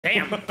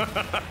Damn.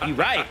 You're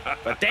right,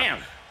 but damn.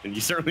 And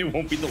you certainly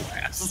won't be the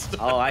last.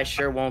 Oh, I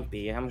sure won't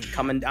be. I'm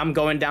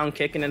going down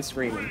kicking and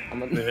screaming. I'm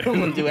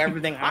gonna do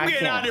everything I can. I'm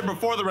getting out of here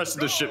before the rest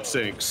of the ship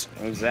sinks.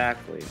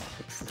 Exactly.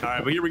 All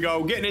right, but here we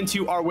go. Getting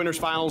into our winners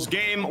finals.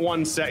 Game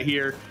 1 set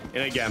here.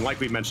 And again, like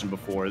we mentioned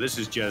before, this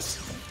is just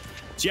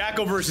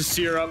Jakal versus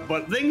Syrup,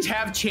 but things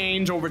have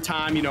changed over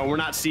time. You know, we're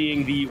not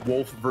seeing the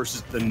Wolf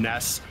versus the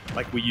Ness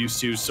like we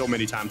used to so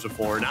many times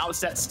before. Now it's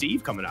that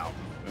Steve coming out.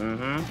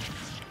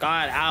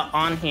 God, out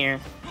on here.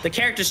 The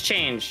characters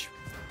change,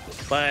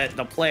 but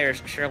the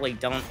players surely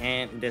don't.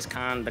 And this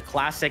the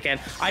classic, and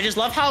I just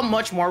love how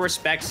much more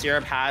respect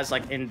Syrup has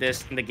like in the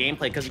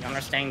gameplay, because you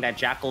understand that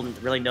Jakal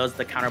really knows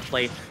the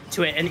counterplay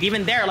to it, and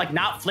even there, like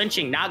not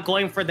flinching, not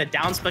going for the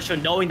down special,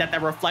 knowing that the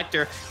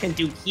reflector can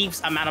do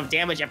heaps amount of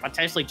damage and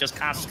potentially just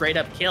kind of straight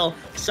up kill.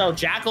 So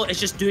Jakal is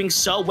just doing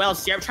so well.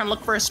 Syrup trying to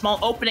look for a small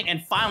opening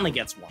and finally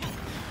gets one.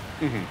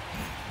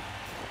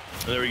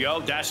 There we go.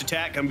 Dash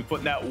attack. Gonna be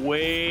putting that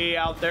way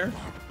out there.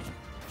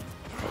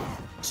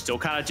 Still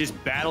kind of just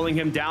battling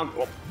him down.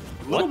 Oh,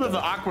 a little bit of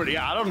the awkward.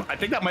 Yeah, I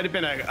think that might have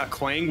been a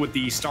clang with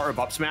the start of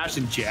up smash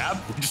and jab,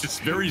 which is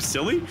very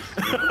silly.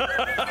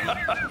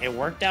 It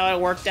worked out. It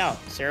worked out.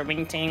 Syrup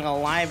maintaining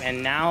alive,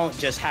 and now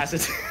just has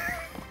it.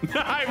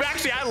 I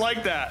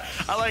like that.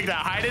 I like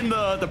that. Hiding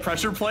the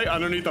pressure plate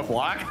underneath the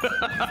block.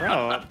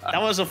 Bro,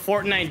 that was a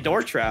Fortnite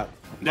door trap.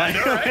 I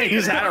know, right?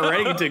 He's had it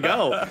ready to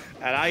go. And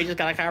now you just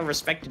gotta kind of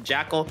respect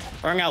Jakal,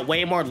 throwing out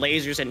way more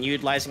lasers and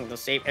utilizing the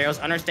safe arrows.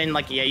 Understanding,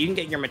 like, yeah, you can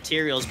get your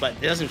materials, but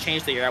it doesn't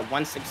change that you're at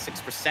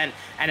 166%.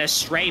 And a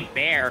stray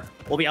bear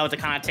will be able to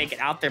kind of take it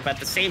out there. But at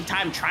the same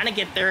time, trying to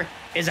get there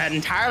is an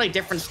entirely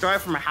different story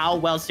from how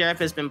well Syrup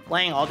has been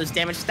playing. All this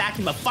damage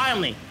stacking, but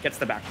finally gets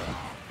the back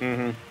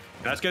row.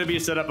 That's going to be a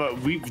setup.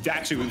 We've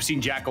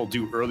seen Jakal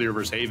do earlier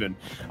versus Haven.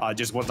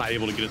 Just was not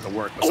able to get it to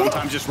work. But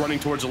sometimes just running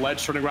towards the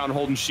ledge, turning around,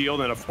 holding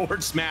shield, and a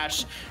forward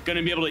smash, going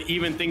to be able to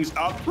even things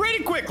up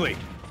pretty quickly.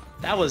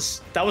 That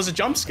was a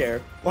jump scare.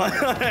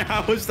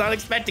 I was not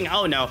expecting.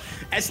 Oh no,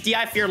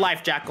 SDI for your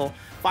life, Jakal.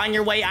 Find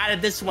your way out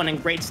of this one,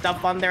 and great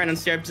stuff on there. And then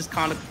Syrup just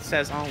kind of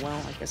says, oh, well,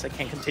 I guess I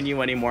can't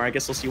continue anymore. I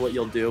guess we'll see what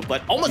you'll do.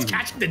 But almost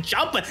catching the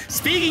jump. But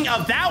speaking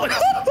of that one,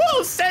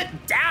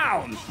 set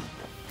down.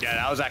 Yeah,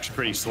 that was actually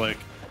pretty slick.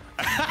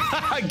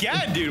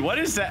 Again, dude, what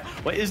is that?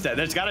 What is that?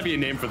 There's got to be a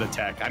name for the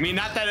tech. I mean,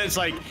 not that it's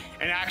like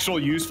an actual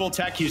useful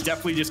tech. He's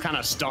definitely just kind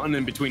of stunting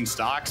in between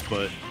stocks,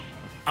 but...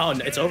 Oh,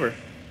 it's over.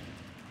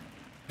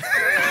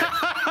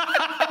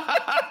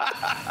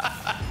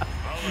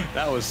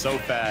 That was so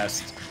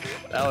fast.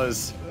 That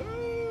was...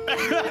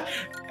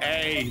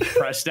 Hey,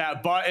 press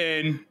that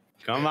button.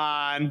 Come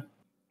on.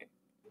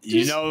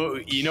 You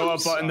know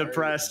what button to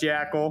press,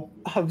 Jakal.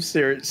 I'm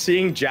serious.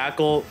 Seeing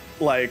Jakal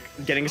like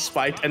getting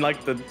spiked and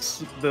like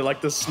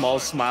the small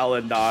smile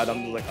and nod,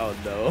 I'm just like, oh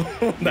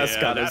no, that's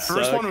gotta that suck.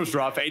 First one was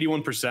rough,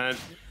 81%.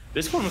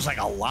 This one was like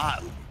a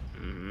lot.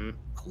 A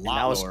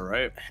lot lower,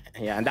 right?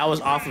 Yeah, and that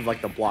was off of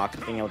like the block,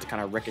 being able to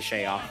kind of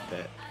ricochet off of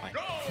it.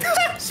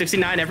 Like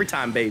 69 every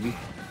time, baby.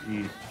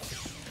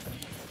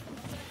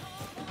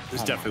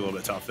 It's definitely a little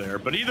bit tough there,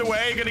 but either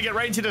way, gonna get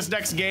right into this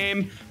next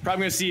game.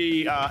 Probably gonna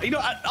see,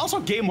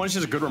 also game 1 is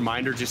just a good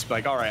reminder, just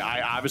like, all right,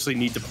 I obviously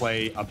need to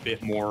play a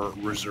bit more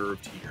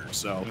reserved here.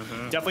 So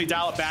definitely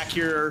dial it back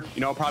here.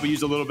 Probably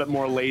use a little bit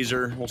more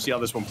laser. We'll see how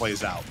this one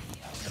plays out.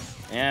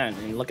 Yeah,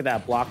 and look at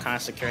that block kind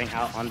of securing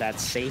out on that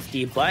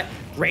safety, but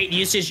great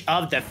usage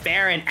of the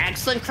fair and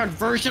excellent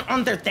conversion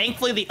on there.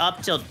 Thankfully, the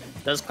up tilt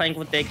does clank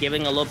with it,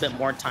 giving a little bit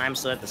more time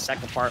so that the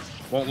second part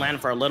won't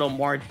land for a little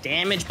more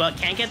damage, but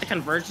can't get the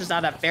conversions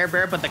out of that fair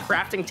bear, but the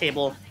crafting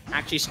table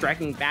actually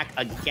striking back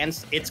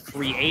against its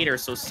creator.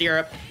 So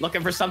Syrup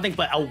looking for something,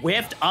 but a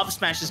whiffed up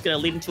smash is going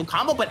to lead into a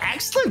combo, but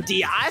excellent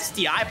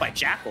SDI by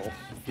Jakal.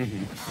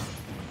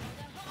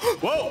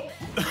 Whoa,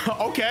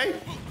 okay.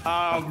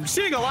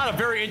 Seeing a lot of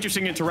very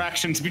interesting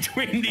interactions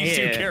between these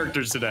two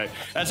characters today.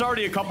 That's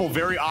already a couple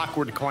very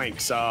awkward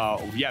clanks.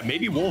 Yeah,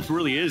 maybe Wolf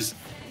really is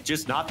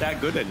just not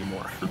that good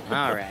anymore.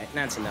 All right,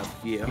 that's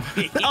enough of you.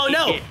 Oh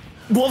no,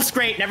 Wolf's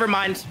great. Never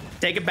mind.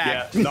 Take it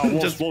back. Yeah, no,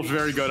 Wolf's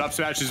very good. Up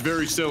smash is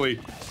very silly.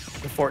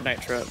 The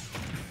Fortnite trip.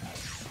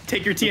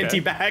 Take your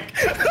TNT back.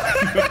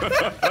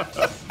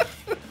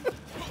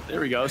 There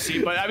we go.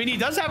 See, but I mean, he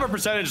does have a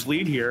percentage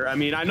lead here. I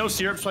mean, I know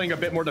Syrup's playing a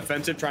bit more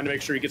defensive, trying to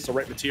make sure he gets the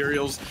right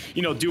materials,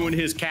 doing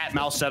his cat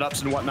mouse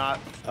setups and whatnot.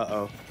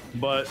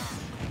 But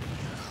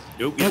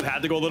nope, you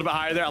had to go a little bit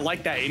higher there. I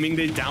like that, aiming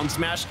the down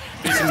smash,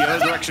 facing the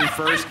other direction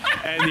first.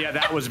 And yeah,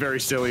 that was very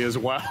silly as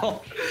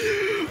well.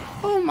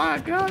 Oh my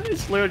God,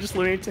 it's literally just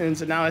Looney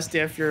Tunes, and now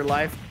SDF for your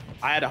life.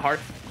 I had a heart.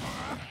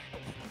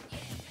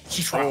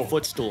 He tried a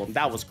footstool.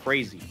 That was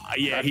crazy.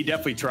 Yeah, he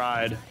definitely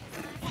tried.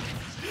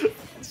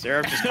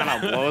 Syrup just kind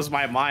of blows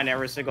my mind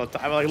every single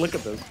time. I'm like, look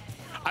at this.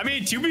 I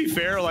mean, to be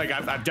fair, like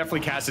I've definitely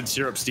casted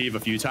Syrup Steve a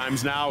few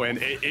times now, and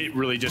it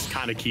really just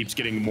kind of keeps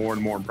getting more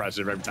and more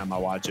impressive every time I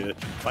watch it.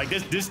 Like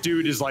this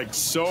dude is like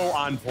so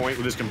on point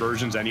with his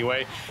conversions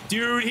anyway.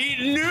 Dude,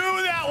 he knew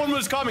that one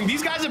was coming.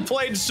 These guys have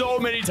played so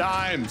many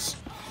times.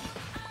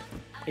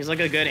 He's like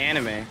a good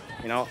anime.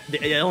 You know,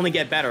 it only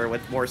get better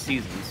with more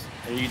seasons.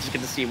 And you just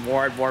get to see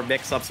more and more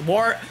mix-ups,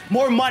 more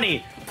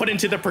money put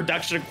into the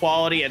production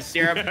quality. And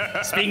Syrup,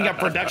 speaking of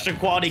production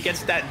quality,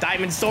 gets that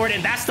diamond sword,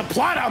 and that's the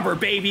plot number,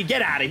 baby.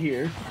 Get out of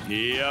here.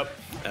 Yep,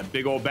 that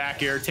big old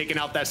back air, taking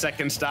out that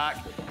second stock.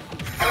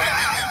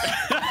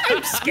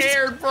 I'm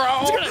scared, bro.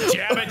 I'm just gonna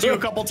jab at you a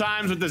couple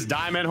times with this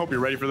diamond. Hope you're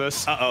ready for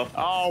this. Uh-oh.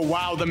 Oh,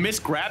 wow, the miss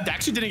grab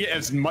actually didn't get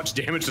as much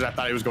damage as I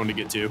thought he was going to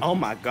get to. Oh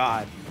my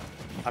God.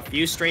 A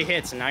few straight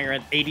hits, and now you're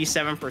at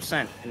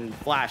 87% in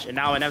Flash, and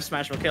now an F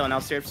smash will kill, and now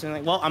Syrup's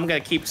like, well, I'm gonna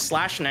keep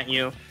slashing at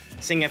you,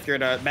 seeing if you're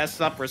to mess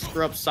up or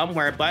screw up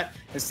somewhere, but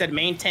instead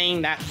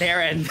maintaining that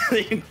there, and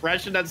the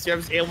impression that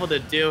Syrup's able to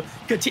do.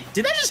 Did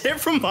that just hit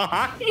from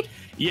behind?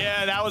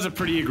 Yeah, that was a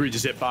pretty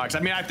egregious hitbox. I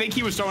mean, I think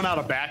he was throwing out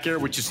a back air,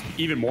 which is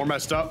even more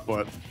messed up,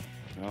 but...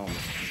 Oh.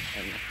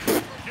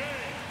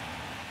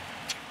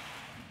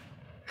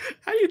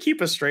 How do you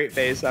keep a straight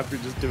face after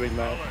just doing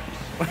that?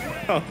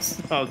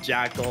 Oh,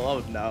 Jakal.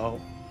 Oh,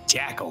 no.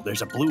 Jakal,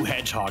 there's a blue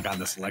hedgehog on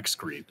the select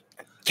screen.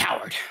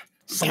 Coward.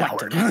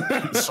 Select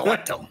him.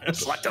 Select him.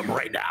 Select him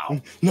right now.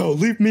 No,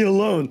 leave me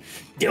alone.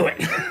 Do it.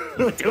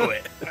 Do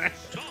it.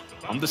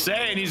 I'm just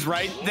saying, he's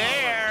right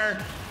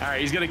there. All right,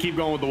 he's gonna keep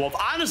going with the wolf.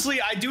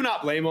 Honestly, I do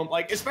not blame him.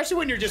 Like, especially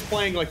when you're just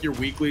playing like your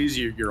weeklies,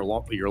 your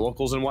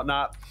locals and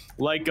whatnot.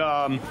 Like,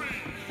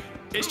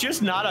 it's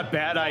just not a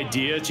bad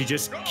idea to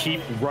just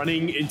keep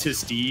running into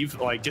Steve,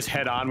 like just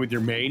head on with your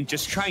main.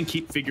 Just try and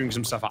keep figuring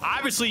some stuff out.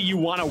 Obviously, you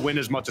want to win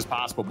as much as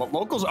possible, but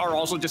locals are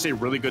also just a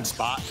really good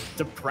spot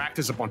to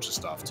practice a bunch of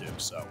stuff too.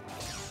 So.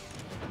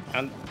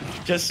 And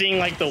just seeing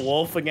like the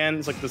wolf again,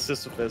 it's like the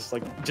Sisyphus.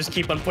 Like, just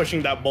keep on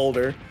pushing that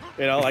boulder.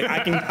 You know, like I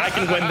can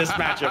win this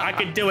matchup. I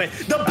can do it.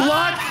 The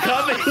block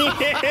coming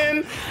in.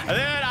 And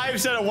then I've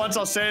said it once,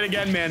 I'll say it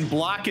again, man.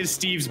 Block is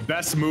Steve's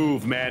best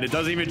move, man. It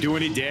doesn't even do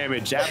any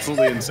damage.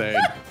 Absolutely insane.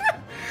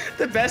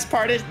 The best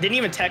part is, didn't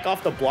even tech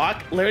off the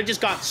block. Literally just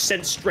got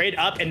sent straight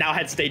up and now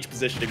had stage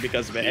positioning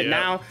because of it. And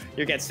now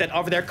you get sent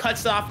over there.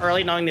 Cuts off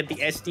early, knowing that the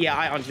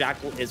SDI on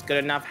Jakal is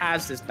good enough.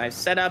 Has this nice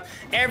setup.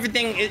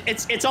 Everything,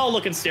 it's all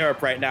looking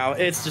Syrup right now.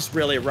 It's just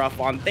really rough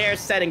on there.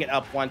 Setting it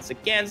up once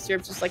again.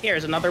 Syrup's just like,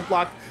 here's another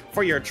block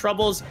for your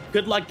troubles.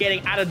 Good luck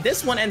getting out of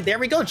this one. And there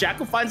we go.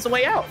 Jakal finds the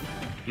way out.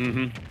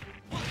 Mm-hmm.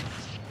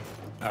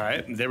 All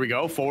right, there we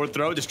go. Forward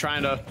throw, just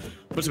trying to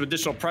put some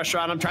additional pressure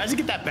on him. Tries to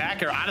get that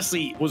back air.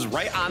 Honestly, was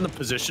right on the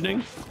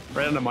positioning,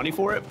 right on the money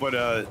for it, but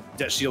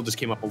that shield just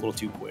came up a little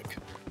too quick.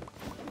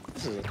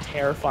 This is a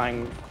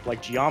terrifying,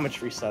 like,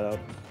 geometry setup.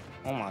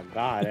 Oh my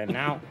God, and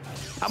now...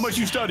 How much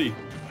you study?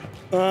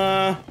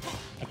 I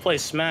play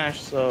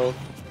Smash, so,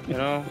 you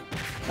know,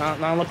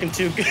 not looking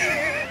too good.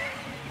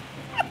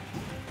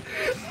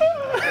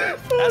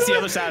 That's the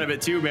other side of it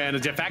too, man,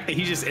 is the fact that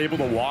he's just able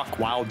to walk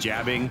while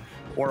jabbing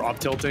or up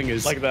tilting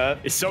is like that.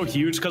 It's so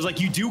huge because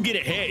like you do get a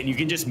hit and you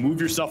can just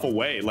move yourself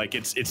away. Like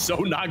it's so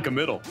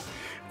non-committal.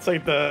 It's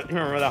like you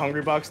remember the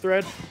Hungry Box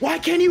thread? Why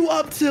can't you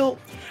up tilt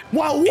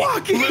while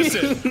walking?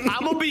 Listen,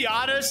 I'm gonna be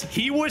honest.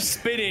 He was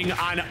spitting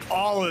on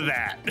all of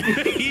that.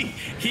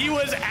 he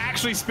was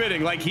actually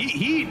spitting. Like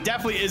he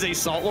definitely is a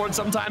salt lord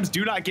sometimes.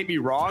 Do not get me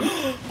wrong.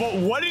 But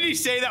what did he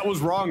say that was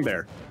wrong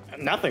there?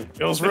 Nothing.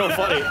 It was real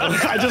funny.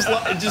 I just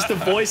love just the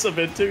voice of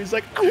it too. He's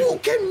like, "Who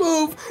can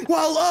move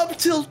while up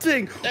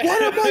tilting?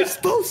 What am I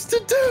supposed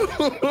to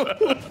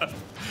do?"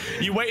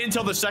 You wait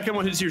until the second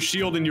one hits your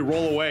shield and you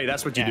roll away.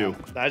 That's what you do.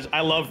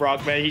 I love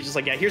Rockman. He's just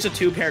like, yeah, here's a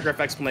 2-paragraph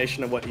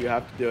explanation of what you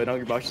have to do. And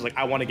Hungry Box is like,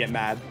 I want to get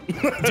mad.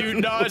 Dude,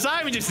 no, it's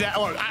not even just that.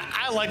 Look,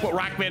 I like what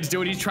Rockman's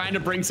doing. He's trying to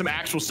bring some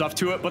actual stuff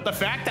to it. But the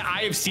fact that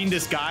I have seen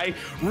this guy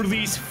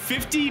release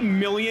 50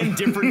 million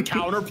different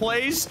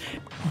counterplays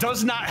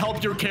does not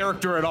help your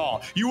character at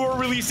all. You are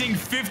releasing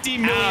 50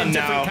 million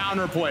different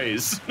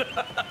counterplays.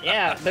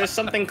 Yeah, there's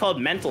something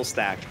called mental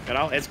stack. You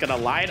know, it's gonna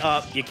line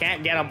up. You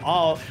can't get them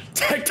all.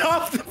 Ticked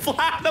off the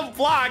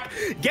block,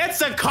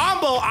 gets a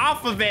combo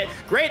off of it.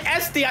 Great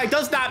SDI,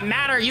 does not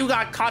matter. You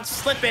got caught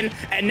slipping,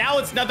 and now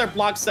it's another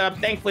block setup.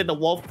 Thankfully, the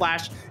Wolf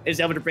Flash is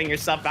able to bring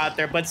yourself out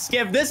there. But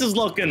Skiv, this is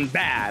looking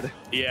bad.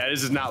 Yeah,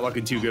 this is not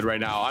looking too good right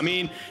now. I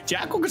mean,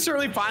 Jakal can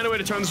certainly find a way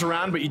to turn this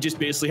around, but you just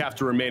basically have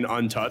to remain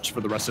untouched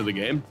for the rest of the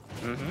game.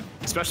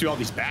 Especially all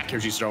these back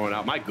airs he's throwing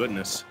out. My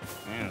goodness.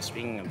 And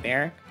speaking of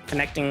there,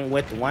 connecting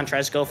with one,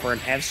 tries to go for an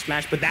F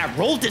smash, but that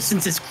roll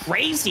distance is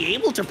crazy.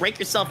 Able to break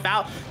yourself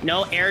out.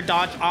 No air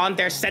dodge on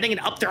there, setting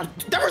it up there.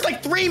 There was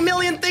like 3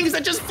 million things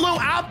that just flew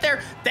out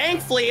there.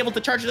 Thankfully, able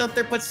to charge it up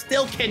there, but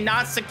still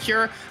cannot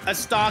secure a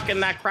stock in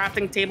that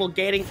crafting table,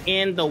 getting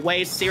in the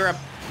way. Syrup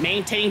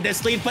maintaining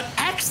this lead, but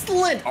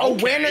excellent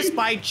awareness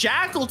by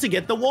Jakal to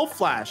get the Wolf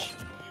Flash.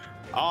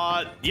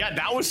 Yeah,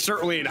 that was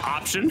certainly an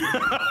option.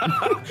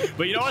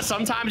 But you know what?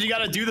 Sometimes you got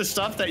to do the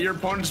stuff that your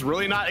opponent's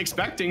really not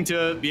expecting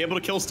to be able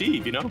to kill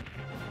Steve, you know?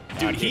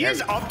 Dude, he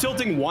is up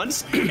tilting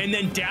once and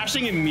then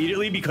dashing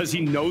immediately because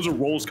he knows a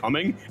roll's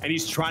coming and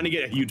he's trying to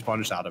get a huge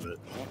punish out of it.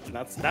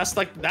 That's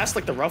like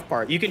the rough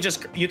part. You can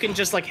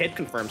just like hit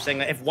confirm, saying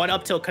that if one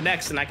up tilt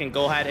connects, then I can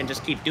go ahead and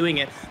just keep doing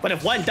it. But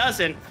if one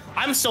doesn't,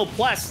 I'm so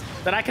blessed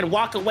that I can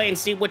walk away and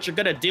see what you're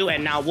gonna do.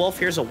 And now Wolf,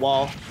 here's a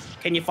wall.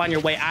 Can you find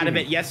your way out of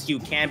it? Yes, you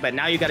can, but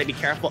now you got to be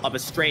careful of a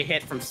stray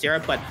hit from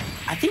Syrup. But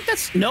I think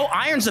that's no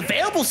irons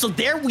available, so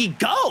there we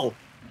go.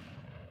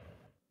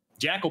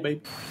 Jakal,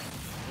 babe.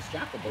 It's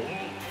Jakal, babe.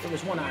 There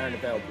was one iron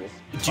available.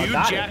 Dude,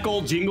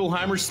 Jakal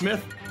Jingleheimer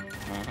Smith.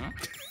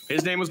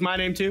 His name was my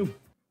name, too.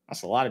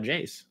 That's a lot of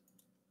J's.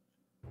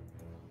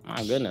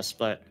 My goodness,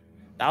 but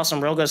that was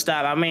some real good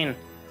stuff. I mean,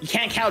 you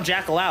can't count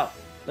Jakal out.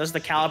 That's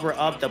the caliber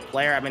of the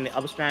player. I mean, the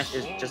up smash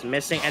is just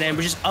missing, and then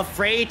we're just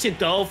afraid to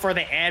go for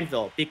the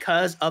anvil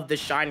because of the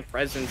Shine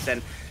presence,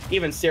 and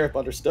even Syrup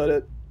understood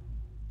it.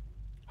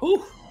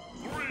 Whew.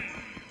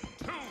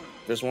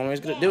 There's one way he's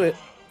gonna do it.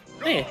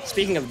 Hey,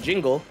 speaking of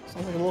jingle,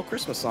 sounds like a little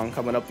Christmas song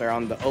coming up there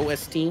on the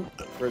OST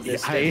for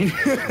this stage.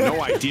 I have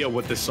no idea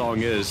what this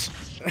song is.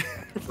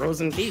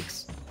 Frozen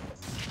Peaks.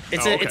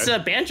 It's a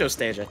banjo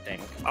stage, I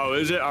think. Oh,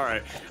 is it? All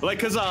right. Like,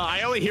 cause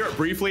I only hear it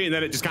briefly, and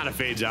then it just kind of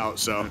fades out.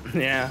 So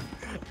yeah,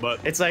 but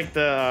it's like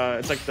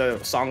the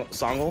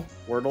songle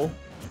wordle.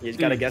 You just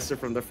gotta guess it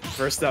from the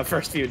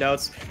first few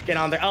notes. Get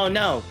on there. Oh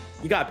no,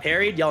 you got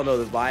parried. Y'all know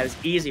the vibes.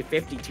 Easy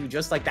 52,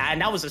 just like that.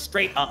 And that was a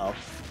straight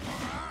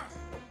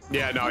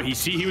Yeah, no,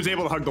 he was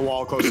able to hug the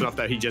wall close enough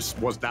that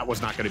that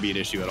was not going to be an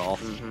issue at all.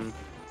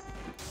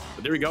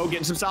 But there we go,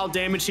 getting some solid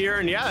damage here,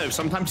 and yeah,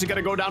 sometimes you got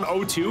to go down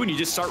 0-2 and you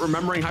just start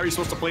remembering how you're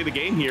supposed to play the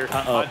game here.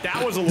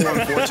 That was a little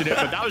unfortunate,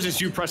 but that was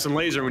just you pressing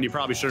laser when you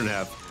probably shouldn't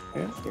have.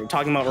 Yeah, you're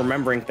talking about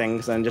remembering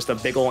things, and just a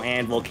big old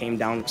anvil came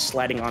down,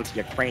 sliding onto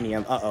your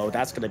cranium.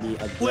 That's gonna be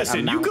a good Listen,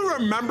 amount. you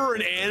can remember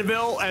an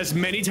anvil as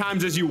many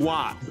times as you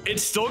want.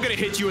 It's still gonna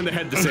hit you in the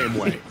head the same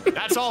way.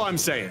 That's all I'm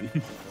saying.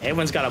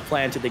 Everyone's got a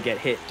plan to get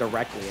hit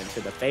directly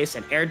into the face,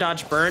 and air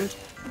dodge burned.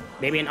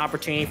 Maybe an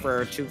opportunity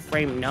for two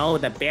frame. No,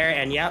 the bear,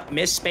 and yep,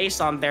 miss space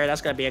on there.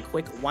 That's gonna be a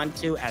quick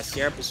 1-2 as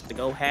Syrup is to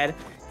go ahead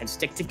and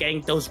stick to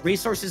getting those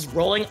resources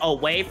rolling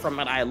away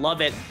from it. I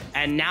love it.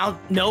 And now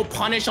no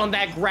punish on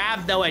that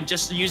grab though, and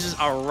just uses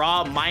a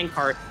raw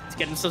minecart to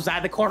get themselves out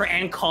of the corner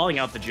and calling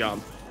out the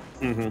jump.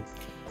 Oh,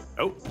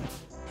 all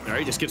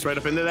right, just gets right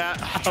up into that.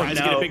 Tries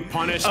to get a big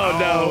punish.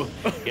 No.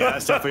 Yeah,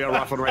 that's definitely a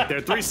rough one right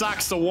there. 3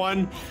 stocks to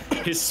 1.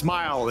 His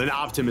smile and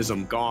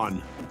optimism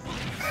gone.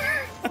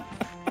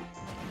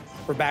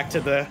 We're back to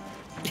the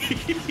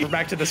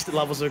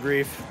levels of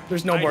grief.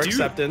 There's no more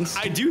acceptance.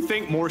 I do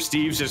think more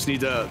Steves just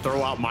need to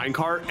throw out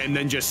minecart and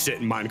then just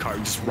sit in minecart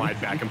and just ride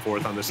back and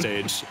forth on the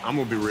stage. I'm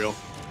gonna be real.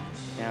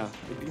 Yeah.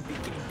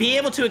 Be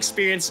able to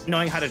experience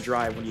knowing how to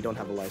drive when you don't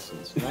have a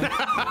license.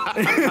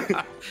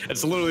 Right?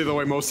 It's literally the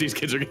way most of these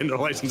kids are getting their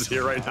license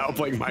here right now,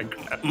 playing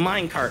Minecraft.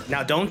 Minecart.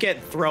 Now, don't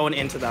get thrown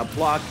into that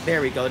block.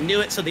 There we go.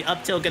 Knew it. So the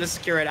up tilt gonna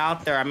secure it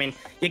out there. I mean,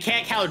 you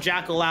can't count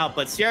Jakal out,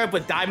 but Syrup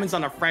with diamonds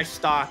on a fresh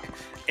stock.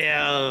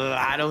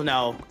 I don't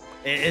know.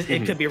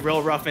 It could be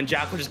real rough, and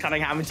Jakal just kind of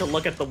having to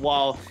look at the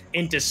wall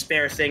in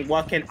despair, saying,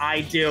 what can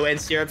I do?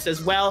 And Syrup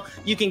says, well,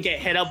 you can get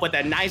hit up with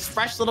a nice,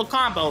 fresh little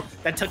combo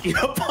that took you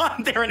up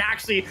on there and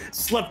actually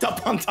slipped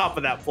up on top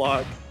of that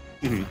block.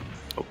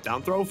 Oh,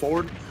 down throw,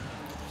 forward.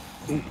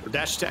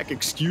 Dash attack,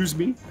 excuse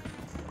me.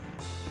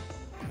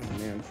 Oh,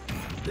 man.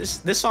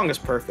 This song is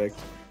perfect.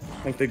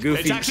 Like the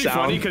goofy It's actually sound.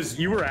 funny because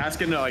you were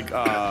asking, like,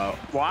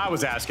 well, I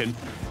was asking,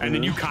 and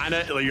then you kind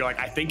of, you're like,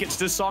 I think it's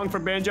this song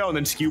from Banjo, and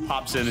then Skew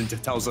pops in and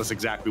tells us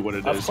exactly what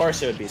it is. Of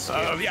course it would be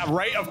Skew. Yeah,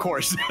 right, of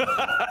course.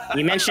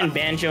 You mentioned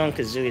Banjo and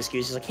Kazooie.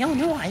 Skew is like, hell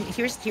no,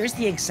 here's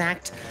the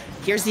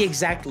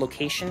exact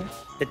location,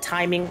 the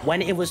timing,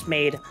 when it was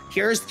made.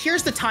 Here's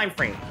the time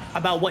frame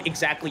about what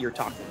exactly you're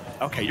talking about.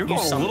 Okay, you're going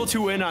a little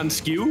too in on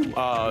Skew.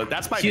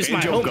 That's my Skew's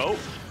Banjo my goat.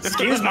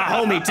 Skew's my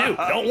homie too.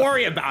 Don't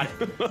worry about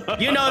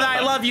it. You know that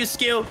I love you,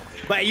 Skew,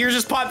 but you're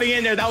just popping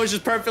in there. That was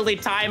just perfectly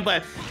timed,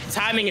 but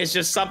timing is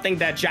just something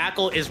that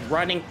Jakal is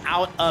running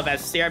out of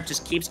as Syrup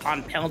just keeps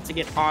on pelting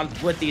it on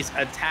with these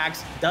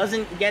attacks.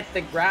 Doesn't get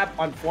the grab,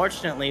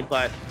 unfortunately,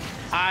 but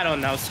I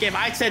don't know. Skip,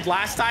 I said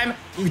last time,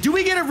 do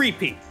we get a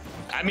repeat?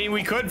 I mean,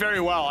 we could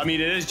very well. I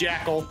mean, it is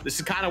Jakal. This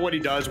is kind of what he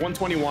does.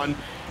 121.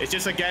 It's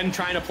just, again,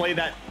 trying to play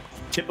that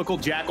typical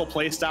Jakal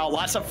playstyle.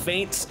 Lots of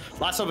feints,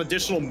 lots of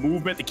additional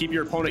movement to keep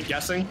your opponent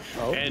guessing.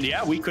 And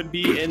yeah, we could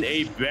be in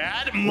a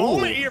bad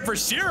moment here for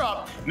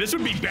Syrup. And this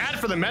would be bad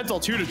for the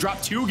mental too, to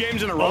drop 2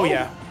 games in a row. Oh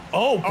yeah.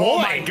 Oh boy. Oh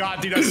my god,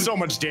 dude, that's so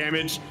much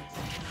damage.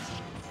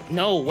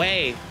 No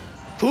way.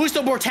 Who's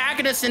the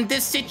protagonist in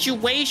this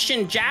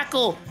situation?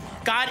 Jakal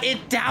got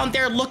it down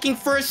there looking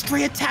for a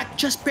stray attack,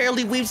 just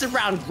barely weaves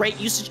around. Great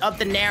usage of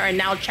the Nair, and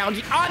now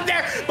challenging on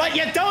there, but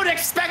you don't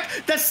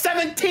expect the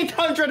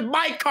 1700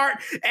 minecart,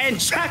 and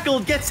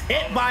Jakal gets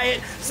hit by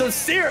it, so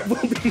Syrup will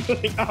be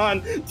moving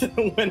on to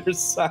the winner's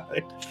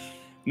side.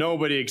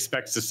 Nobody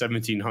expects the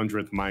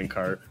 1700th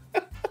minecart.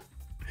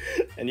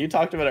 And you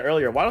talked about it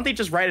earlier. Why don't they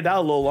just write it out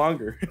a little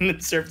longer and then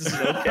Syrup is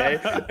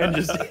okay and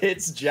just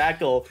hits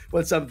Jakal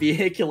with some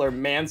vehicular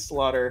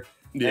manslaughter.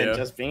 Yeah. And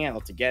just being able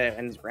to get it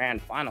in his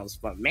grand finals.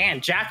 But man,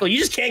 Jakal, you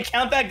just can't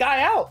count that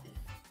guy out.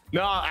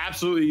 No,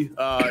 absolutely.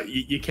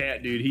 You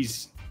can't, dude.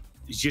 He's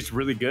just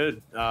really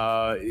good.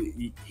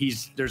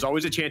 There's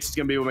always a chance he's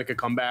gonna be able to make a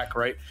comeback,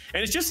 right?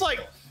 And it's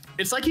like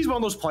he's one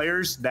of those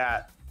players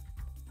that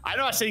I'm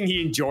not saying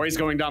he enjoys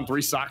going down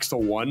 3 stocks to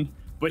 1,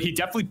 but he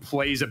definitely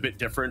plays a bit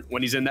different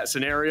when he's in that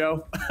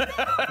scenario.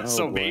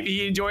 So maybe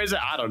he enjoys it.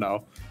 I don't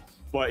know.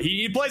 But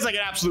he plays like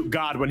an absolute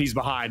god when he's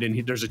behind,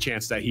 and there's a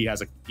chance that he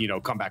has a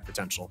comeback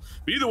potential.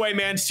 But either way,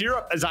 man,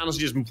 Syrup has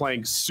honestly just been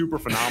playing super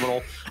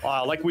phenomenal.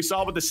 Like we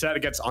saw with the set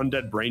against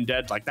Undead Brain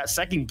Dead, like that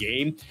second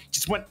game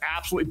just went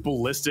absolutely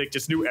ballistic,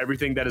 just knew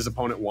everything that his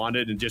opponent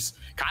wanted, and just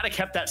kind of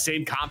kept that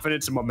same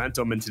confidence and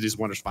momentum into these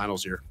winners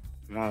finals here.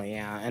 Oh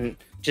yeah, and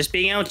just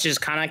being able to just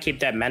kind of keep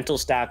that mental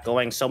stack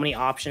going, so many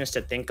options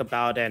to think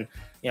about, and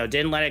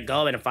didn't let it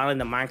go, and finally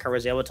the minecart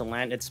was able to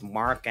land its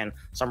mark, and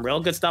some real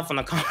good stuff on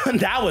the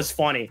comment. That was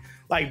funny,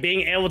 like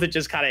being able to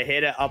just kind of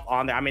hit it up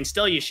on there. I mean,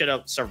 still you should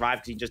have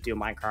survived because you just do a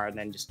minecart and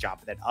then just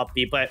drop it at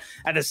upbeat, but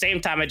at the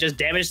same time it just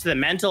damaged to the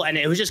mental, and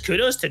it was just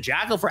kudos to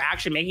Jakal for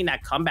actually making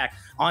that comeback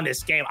on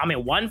this game. I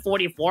mean,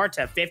 144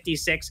 to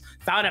 56,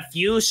 found a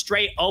few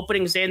straight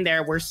openings in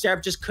there where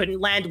Syrup just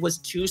couldn't land, was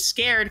too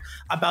scared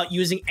about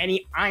using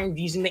any iron,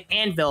 using the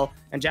anvil,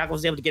 and Jakal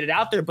was able to get it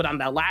out there. But on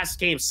that last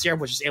game, Syrup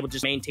was just able to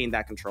just maintain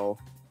that control.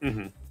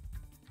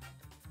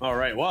 All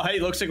right, well, hey,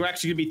 looks like we're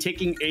actually gonna be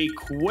taking a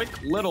quick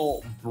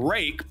little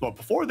break, but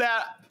before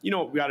that, you know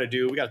what we gotta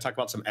do? We gotta talk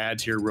about some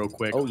ads here real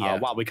quick. Oh yeah.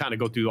 While we kind of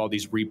go through all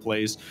these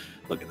replays.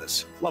 Look at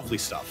this lovely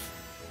stuff.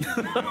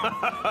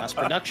 That's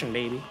production,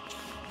 baby.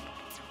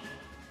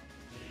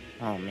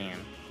 Oh man,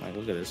 like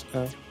look at this.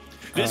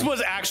 This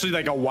was actually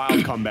like a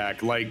wild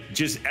comeback, like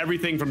just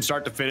everything from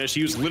start to finish.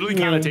 He was literally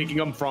kind of taking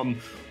them from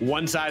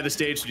one side of the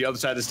stage to the other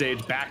side of the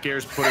stage, back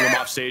airs, putting them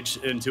off stage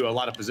into a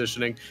lot of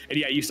positioning. And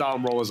yeah, you saw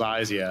him roll his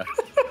eyes. Yeah,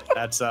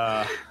 that's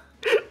the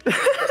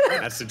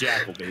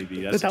Jakal,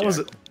 baby.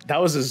 That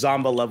was a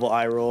Zomba level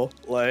eye roll.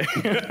 Like,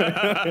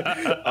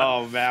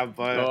 oh man,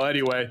 but well,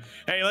 anyway,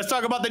 hey, let's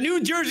talk about the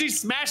New Jersey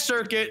Smash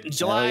Circuit,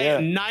 July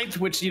 9th,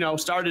 which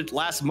started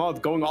last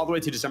month, going all the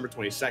way to December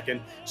 22nd.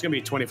 It's gonna be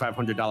a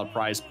 $2,500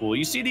 prize pool.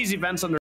 You see these events on